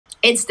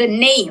It's the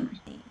name,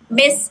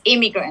 Miss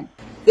Immigrant.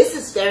 This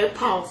is very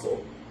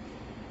powerful.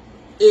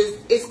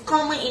 It's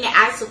common in the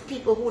eyes of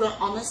people who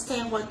don't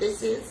understand what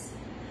this is.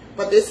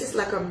 But this is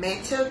like a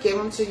mentor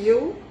given to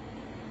you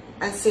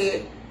and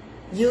say,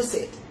 use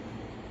it.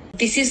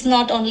 This is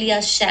not only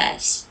a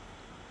sash.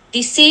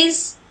 This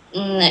is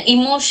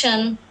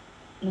emotion.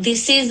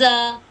 This is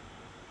a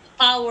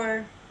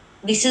power.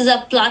 This is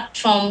a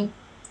platform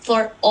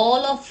for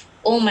all of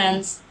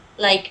women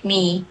like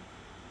me.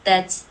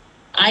 That's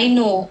I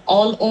know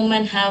all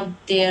women have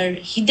their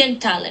hidden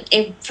talent.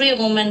 Every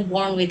woman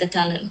born with a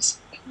talent.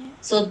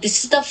 So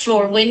this is the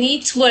floor. When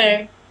it's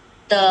where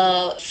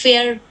the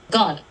fear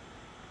gone.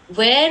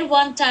 Wear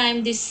one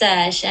time this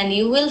sash and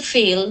you will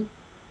feel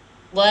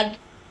what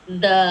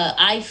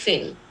I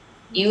feel.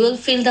 You will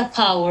feel the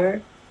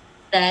power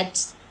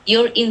that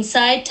your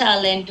inside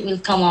talent will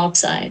come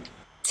outside.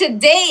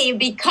 Today,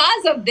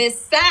 because of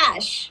this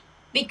sash,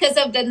 because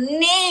of the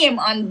name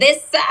on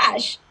this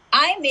sash,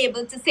 I'm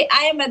able to say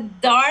I am a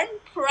darn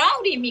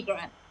proud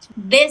immigrant.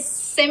 This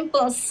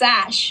simple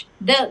sash,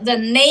 the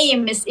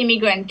name Miss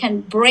Immigrant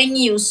can bring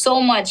you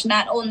so much,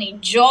 not only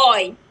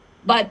joy,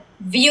 but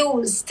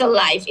views to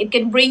life. It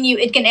can bring you,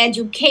 it can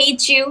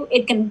educate you,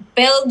 it can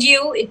build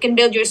you, it can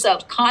build your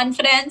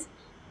self-confidence.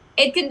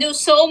 It can do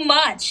so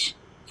much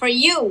for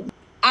you.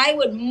 I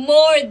would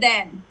more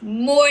than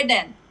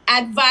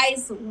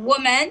advise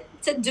women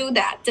to do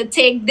that, to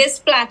take this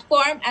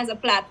platform as a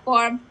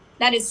platform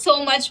that is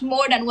so much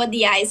more than what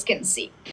the eyes can see.